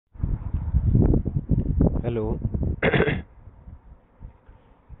Hello.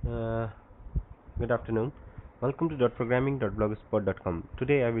 uh, Good afternoon. Welcome to .programming.blogspot.com.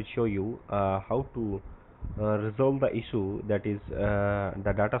 Today I will show you how to resolve the issue that is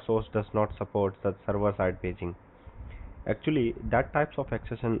the data source does not support the server-side paging. Actually, that types of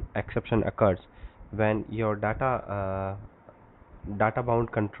exception occurs when your data bound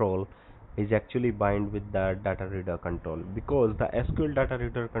control is actually bind with the data reader control, because the SQL data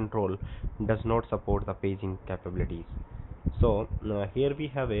reader control does not support the paging capabilities. So here we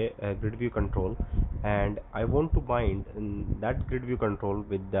have a grid view control, and I want to bind that grid view control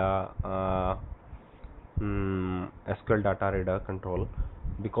with the SQL data reader control,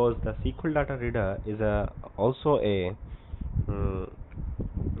 because the SQL data reader is also a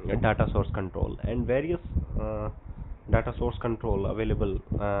data source control, and various data source control available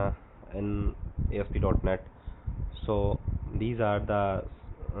in ASP.NET. So these are the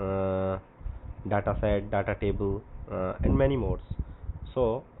DataSet, data table, and many more.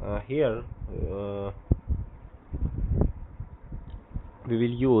 So here we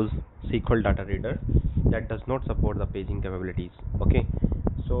will use SQL data reader that does not support the paging capabilities. Okay,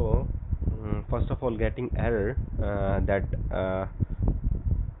 so first of all, getting error that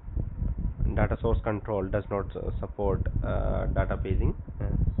data source control does not support data paging.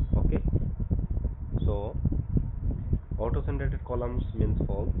 Okay, so auto generated columns means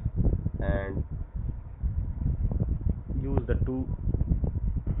false, and use the two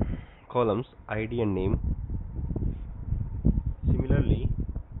columns ID and name. Similarly,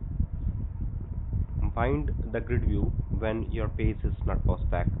 bind the grid view when your page is not post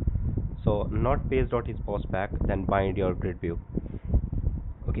back. So not page dot is post back, then bind your grid view.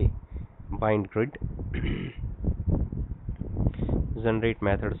 Okay, bind grid. Generate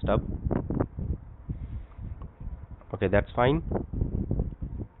method stub. Okay, that's fine.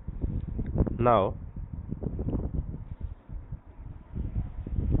 Now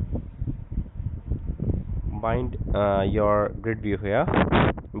bind your grid view here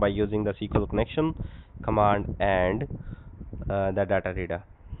by using the SQL connection command and the data reader.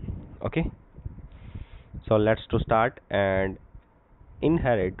 Okay, so let's to start and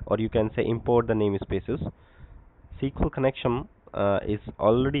inherit, or you can say import, the namespaces. SQL connection is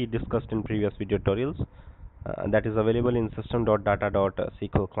already discussed in previous video tutorials, that is available in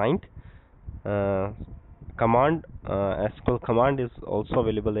system.data.sql client. Command SQL command is also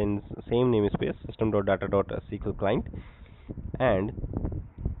available in same namespace, system.data.sql client. And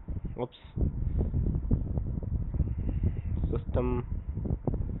system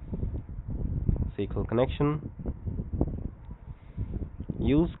SQL connection.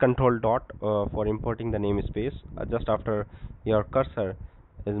 Use control dot for importing the namespace just after your cursor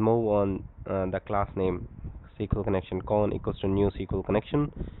is moved on the class name. SQL connection con equals to new SQL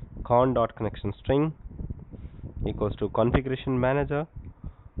connection, con dot connection string equals to configuration manager.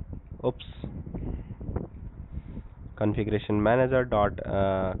 Configuration manager dot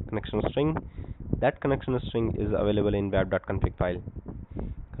connection string. That connection string is available in web.config file.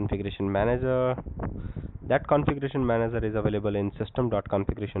 Configuration manager. That configuration manager is available in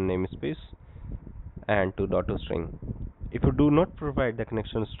system.configuration namespace and to.toString. If you do not provide the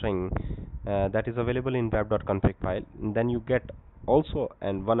connection string that is available in web.config file, then you get also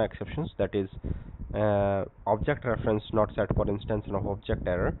one exception, that is object reference not set for instance of object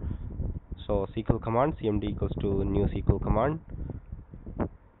error. So SQL command cmd equals to new SQL command,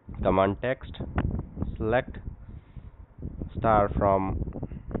 command text, select star from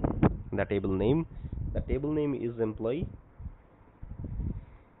the table name. The table name is employee.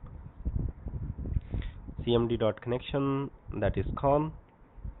 cmd dot connection, that is con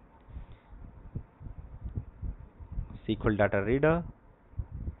SQL data reader.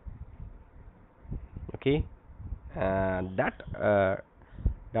 Okay, that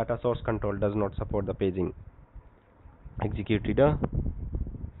data source control does not support the paging. Execute reader.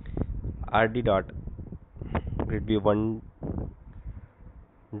 rd dot grid view 1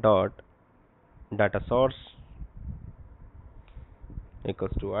 dot data source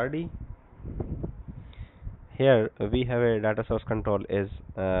equals to rd. Here we have a data source control is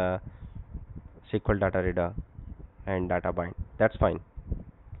SQL data reader and data bind. That's fine.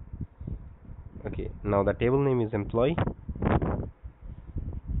 Okay, now the table name is employee.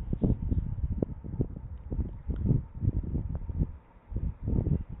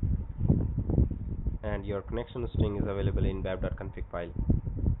 And your connection string is available in web.config file.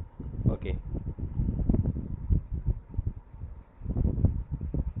 Okay,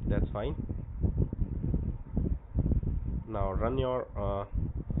 that's fine. Now run your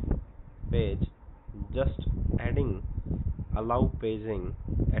page, just adding allow paging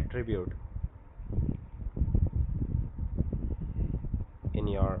attribute in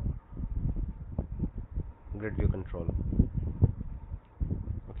your grid view control.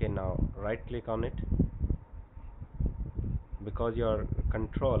 Okay, now right click on it. Because your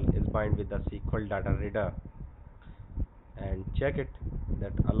control is bind with the SQL data reader, and check it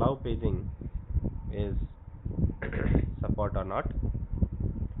that allow paging is support or not.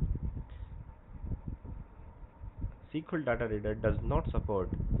 SQL data reader does not support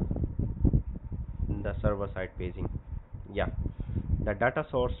the server side paging. Yeah, the data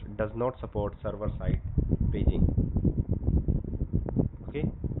source does not support server side paging. Okay,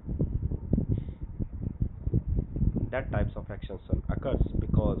 that types of actions occurs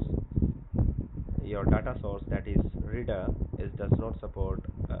because your data source, that is reader, does not support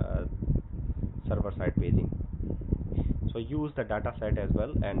server side paging. So use the data set as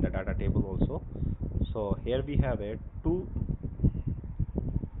well and the data table also. So here we have a two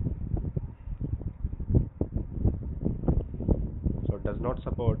so does not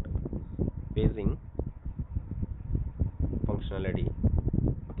support paging functionality.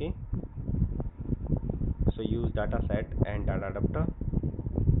 Okay, so use data set and data adapter.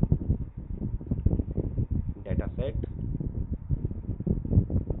 Data set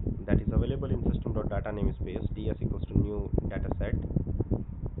that is available in system.data namespace ds equals to new data set,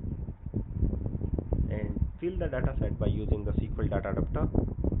 and fill the data set by using the SQL data adapter.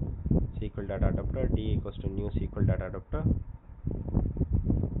 SQL data adapter d equals to new SQL data adapter.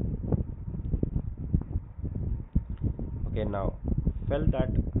 Okay, now fill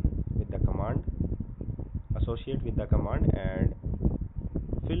that with the command, associate with the command, and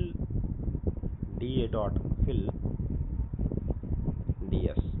fill da dot fill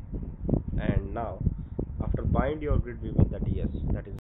ds. And now after bind your grid view with the ds, that is